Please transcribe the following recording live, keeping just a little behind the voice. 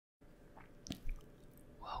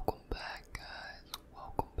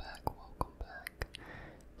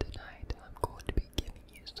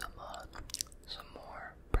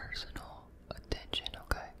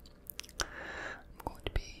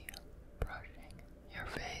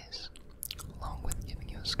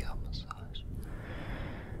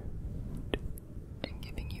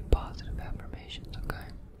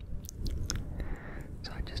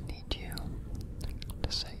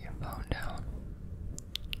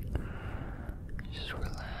Just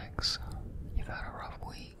relax. You've had a rough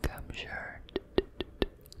week, I'm sure.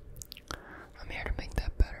 I'm here to make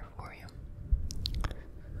that better for you.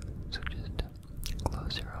 So just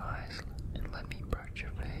close your eyes and let me brush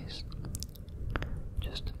your face.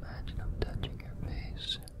 Just imagine I'm touching your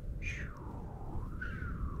face.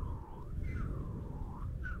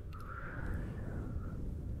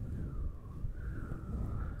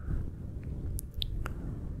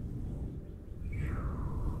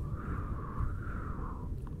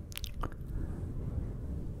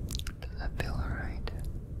 Does that feel alright?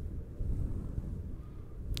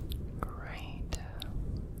 Great.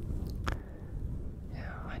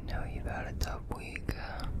 Yeah, I know you've had a tough week,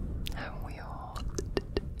 haven't we all?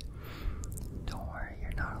 Don't worry,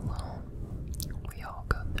 you're not alone. We all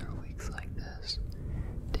go through weeks like this,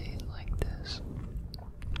 days like this.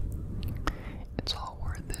 It's all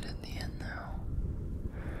worth it in the end, though.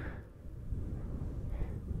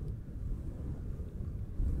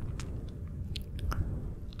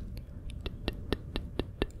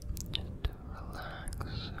 Just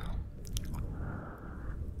relax.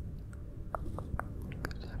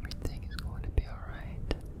 Because everything is going to be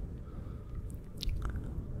alright.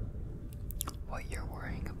 What you're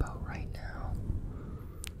worrying about right now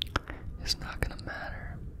is not going to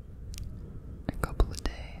matter in a couple of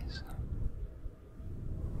days.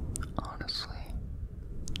 Honestly,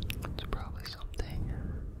 it's probably something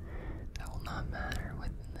that will not matter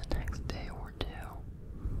within the next day or two.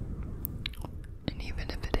 And even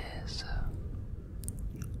if it is,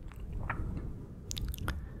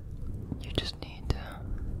 you just need to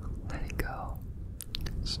let it go.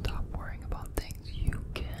 Stop worrying about things you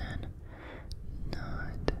can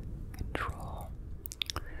not control.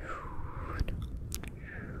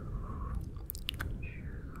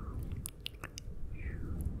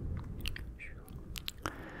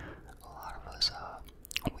 A lot of us,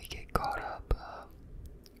 we get caught up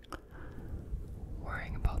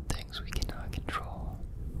worrying about things we cannot control,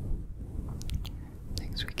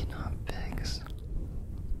 things we cannot fix.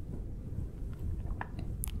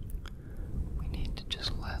 We need to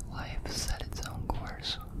just let life set its own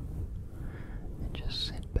course and just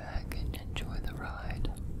sit back and enjoy the ride.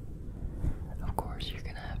 Of course, you're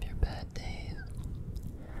gonna have your bad days,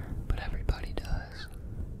 but everybody does.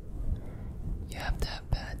 You have to have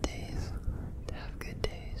bad days to have good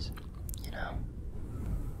days, you know?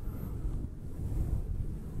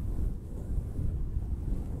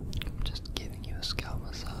 I'm just giving you a scalp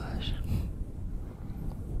massage.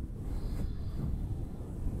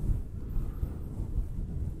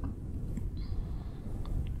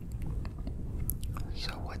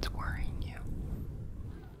 So what's worrying you?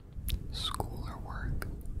 School or work?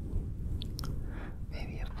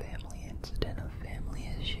 Maybe a family incident, a family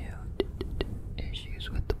issue, issues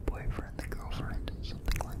with the boyfriend, the girlfriend,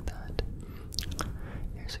 something like that.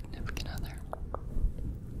 Your significant other.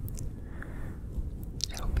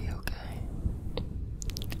 It'll be okay.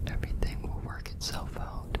 Everything will work itself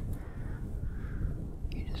out.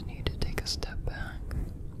 You just need to take a step back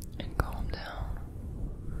and calm down.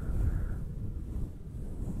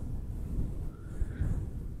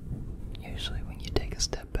 Usually when you take a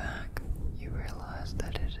step back, you realize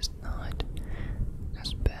that it is not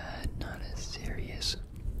as bad, not as serious,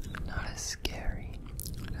 not as scary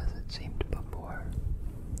as it seemed before.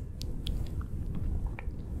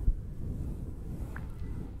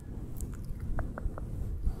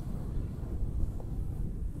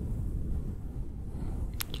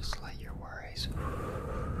 Just let your worries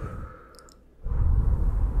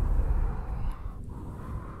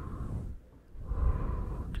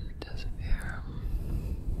just disappear.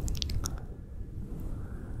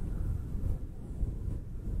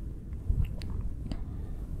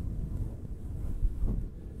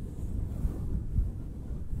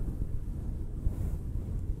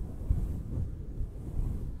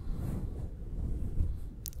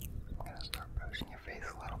 I'm gonna start brushing your face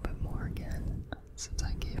a little bit more again, since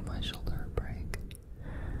I gave my shoulder a break.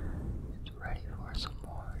 It's ready for some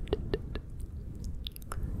more.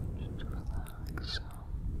 Just relax.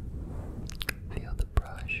 Feel the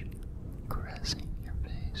brush caressing your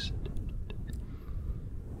face.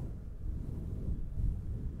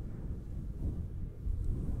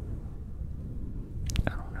 I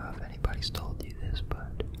don't know if anybody's told you this,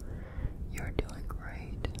 but you're doing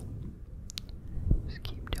great. Just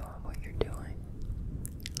keep doing what you're doing.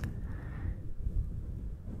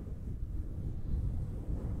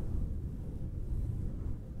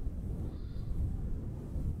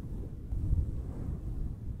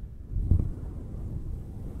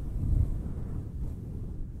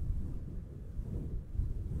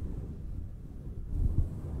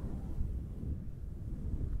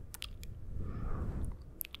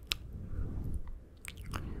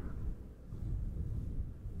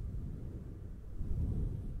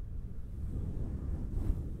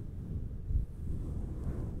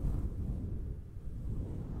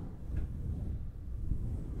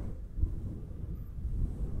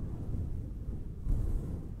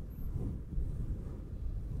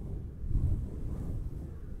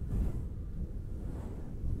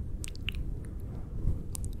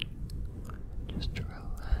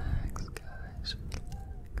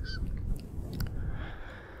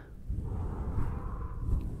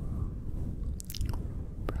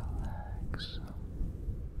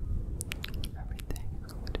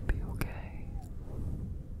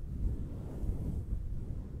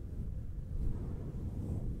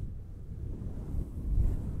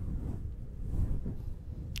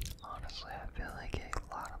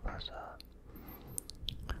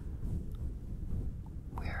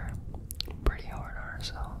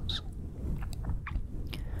 ourselves.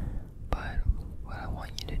 But what I want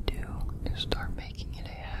you to do is start making it a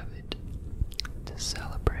habit to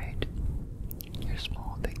celebrate your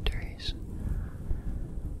small victories.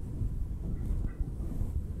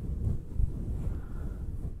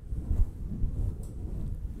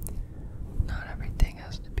 Not everything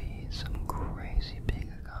has to be some crazy big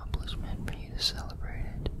accomplishment for you to celebrate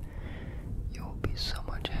it. You will be so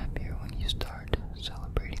much happier when you start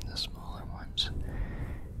celebrating the smaller ones.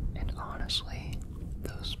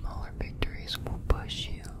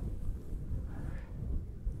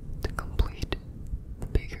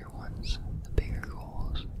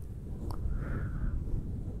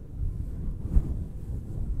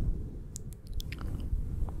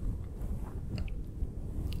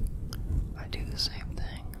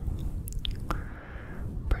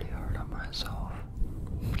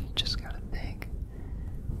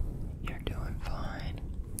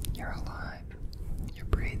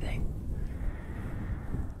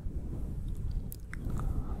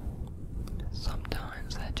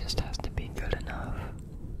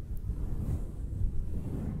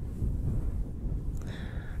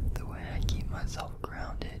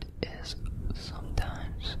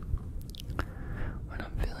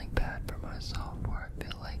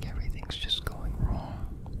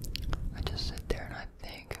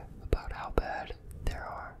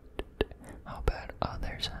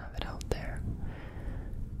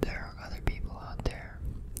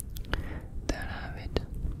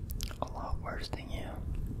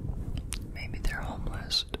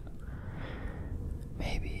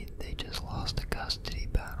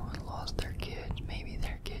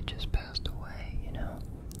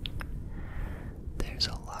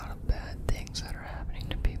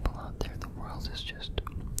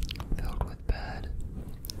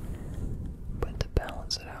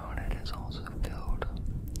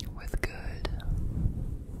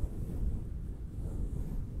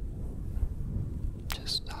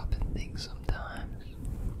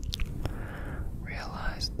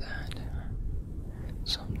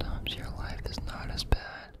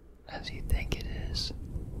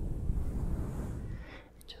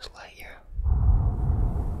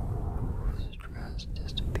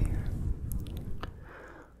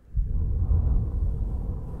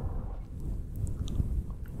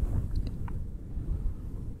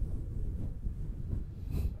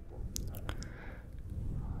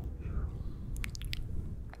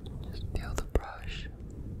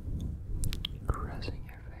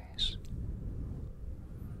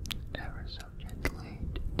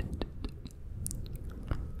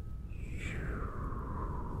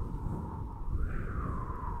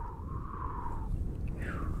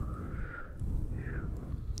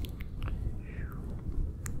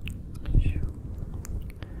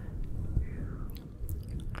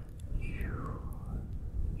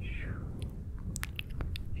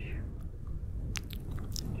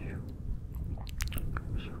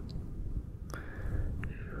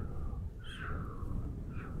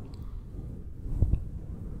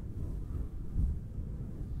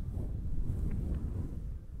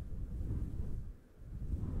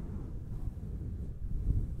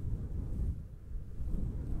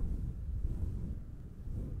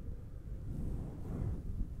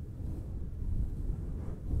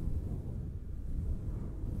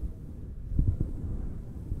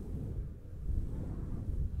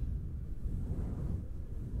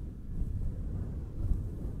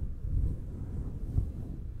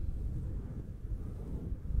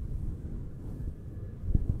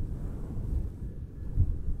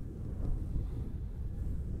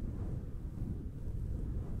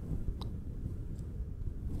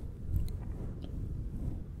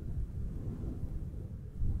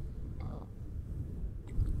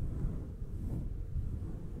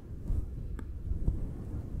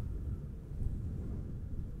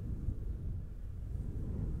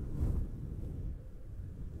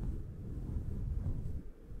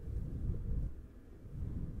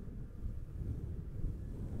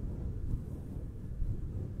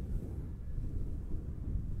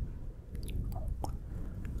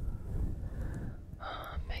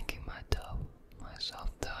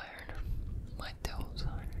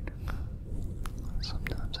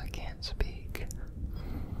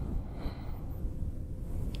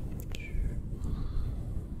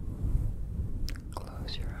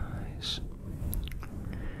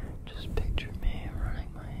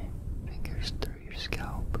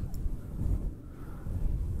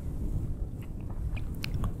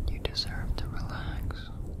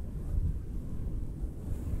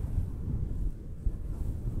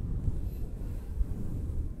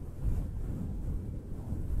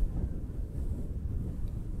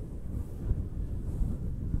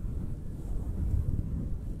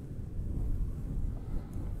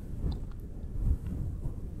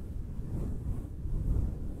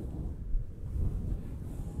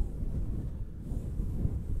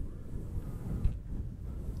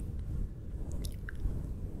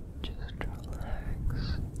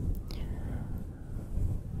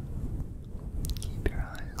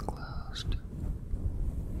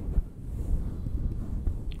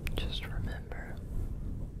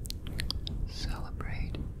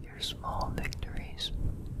 small victories.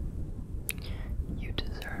 You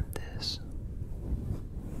deserve this.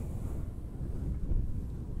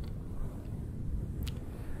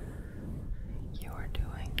 You are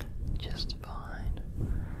doing just fine.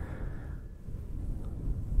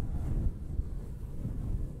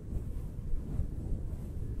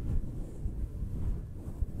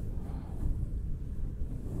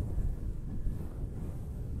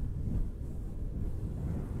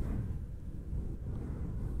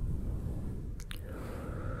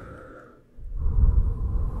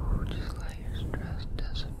 Just let your stress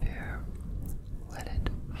disappear. Let it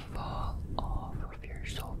fall off of your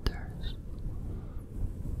shoulders.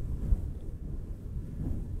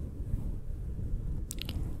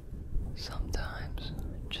 Sometimes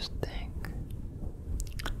just think,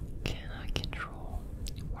 can I control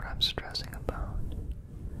what I'm stressing about?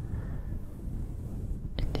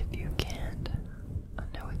 And if you can't, I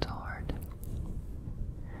know it's hard,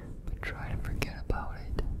 but try to forget about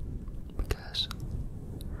it, because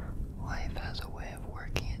life has a way of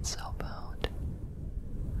working itself out.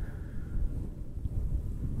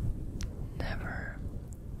 Never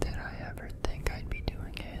did I ever think I'd be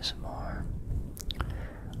doing ASMR.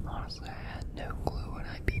 Honestly, I had no clue what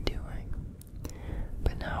I'd be doing.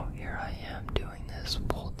 But now here I am doing this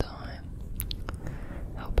full time,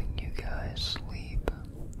 helping you guys sleep,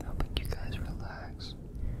 helping you guys relax,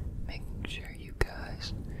 making sure you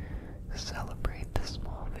guys celebrate the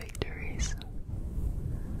small victories.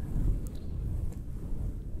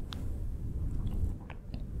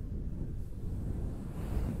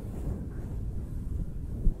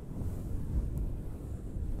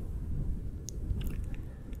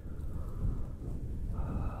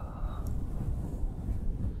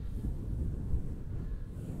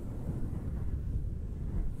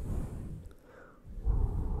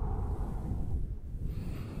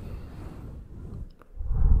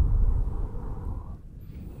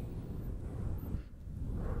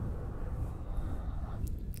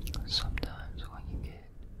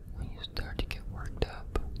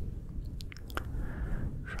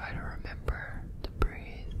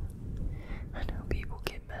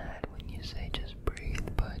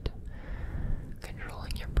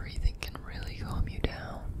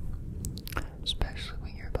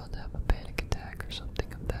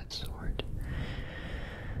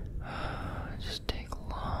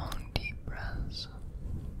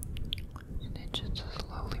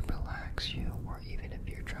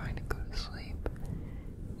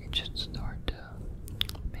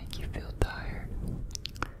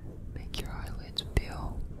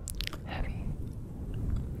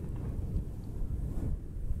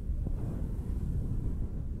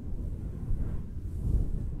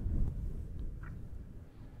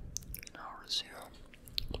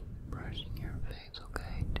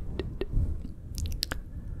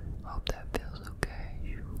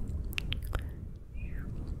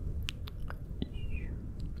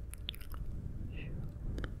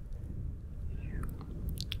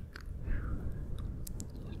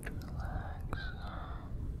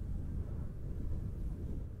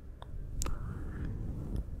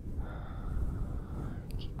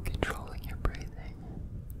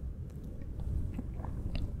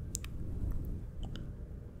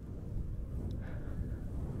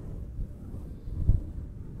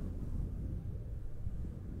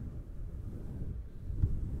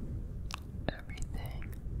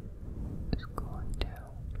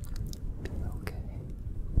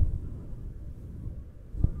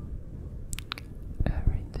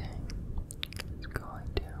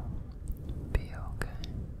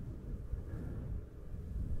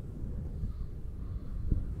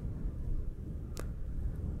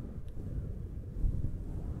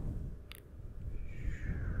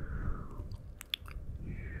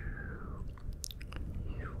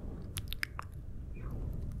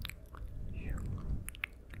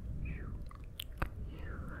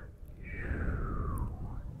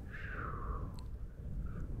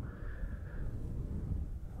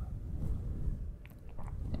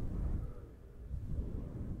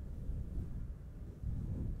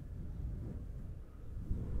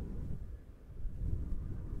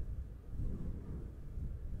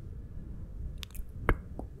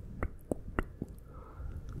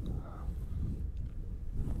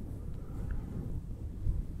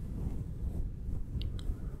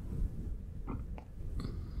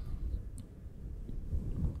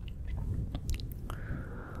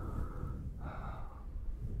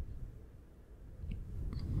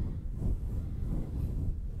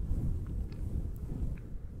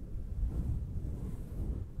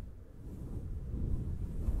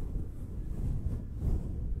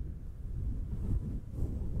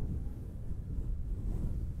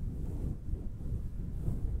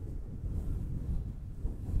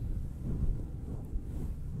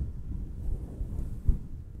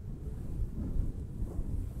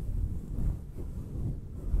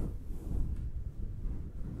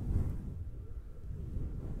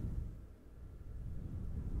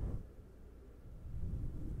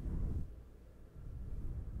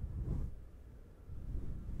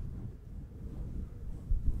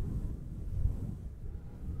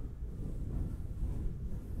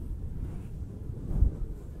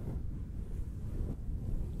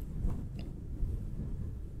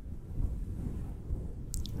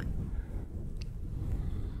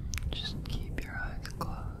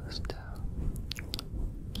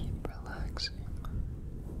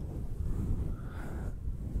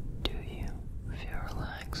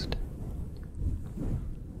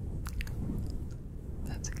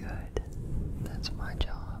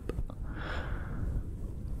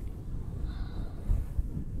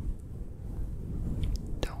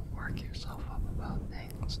 work yourself up about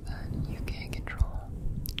things that you can't control.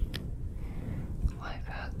 Life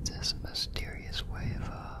has this mysterious way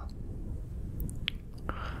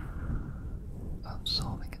of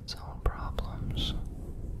solving its own problems.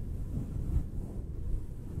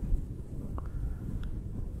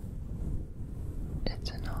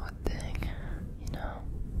 It's an odd thing, you know.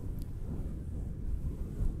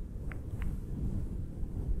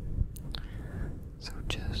 So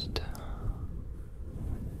just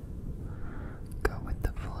go with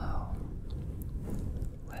the flow.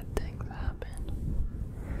 Let things happen.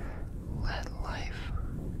 Let life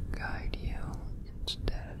guide you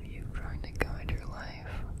instead of you trying to guide your life.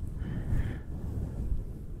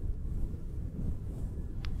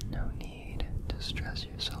 No need to stress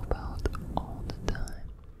yourself out all the time.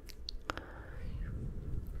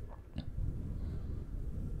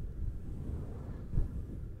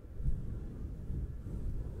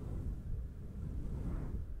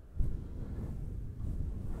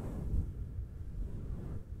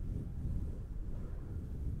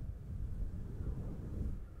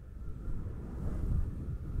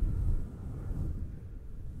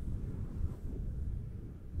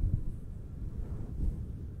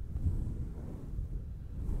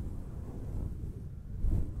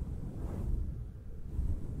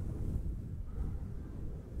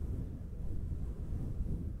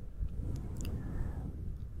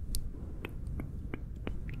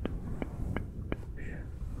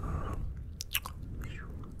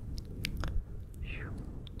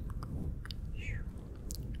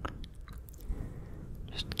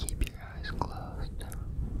 Just keep your eyes closed.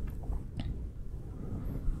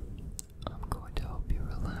 I'm going to help you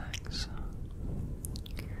relax.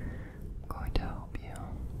 I'm going to help you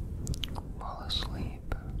fall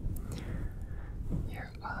asleep. Your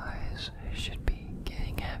eyes should be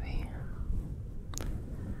getting heavy.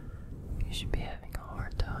 You should be having a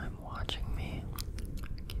hard time watching me,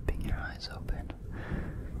 keeping your eyes open.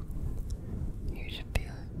 You should be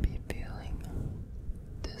feeling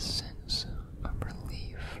this sense of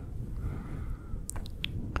relief.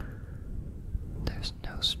 There's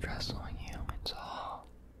no stress on you. It's all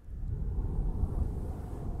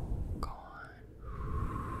gone.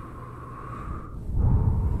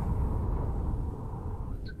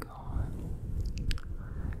 It's gone.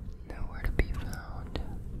 Nowhere to be found.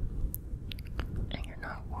 And you're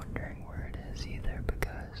not wondering where it is either,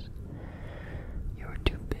 because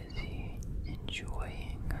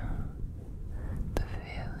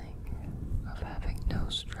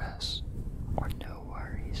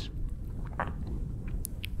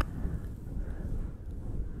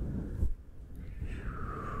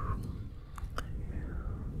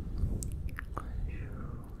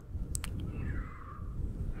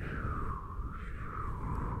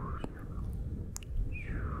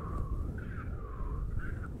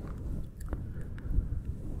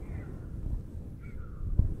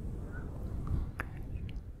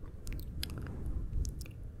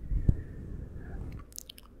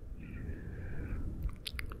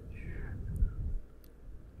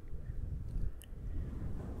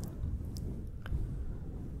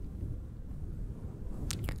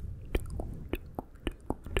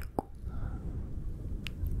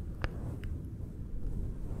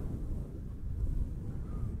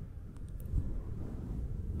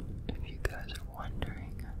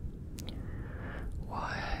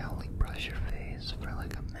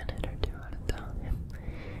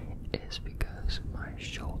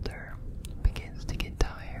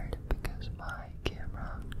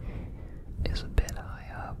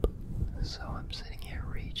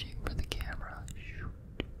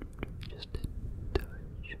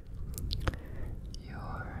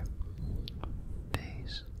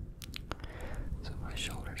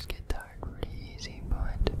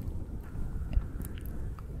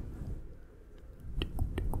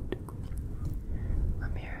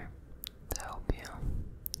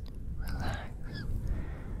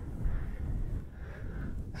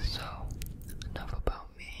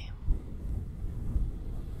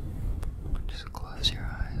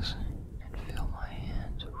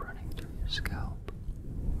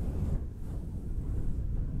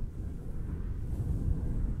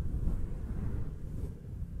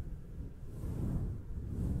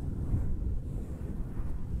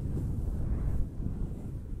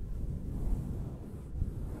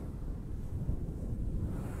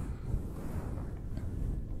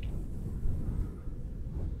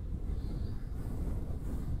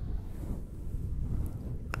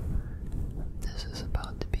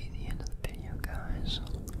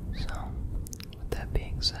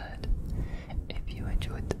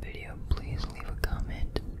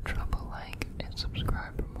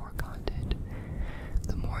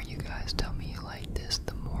Just tell me